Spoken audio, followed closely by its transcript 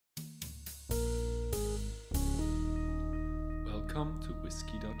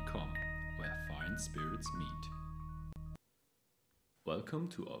Whisky.com, where fine spirits meet. Welcome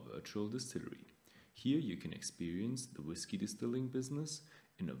to our virtual distillery. Here you can experience the whiskey distilling business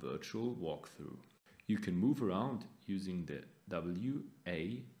in a virtual walkthrough. You can move around using the W,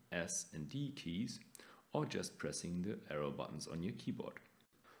 A, S and D keys or just pressing the arrow buttons on your keyboard.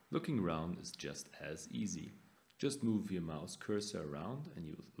 Looking around is just as easy. Just move your mouse cursor around and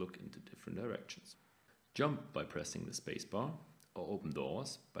you will look into different directions. Jump by pressing the spacebar or open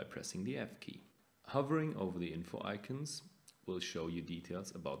doors by pressing the F key. Hovering over the info icons will show you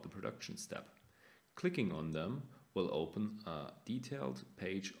details about the production step. Clicking on them will open a detailed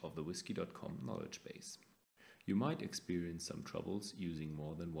page of the Whisky.com knowledge base. You might experience some troubles using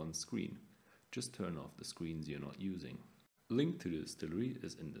more than one screen. Just turn off the screens you're not using. Link to the distillery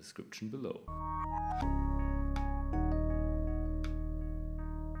is in the description below.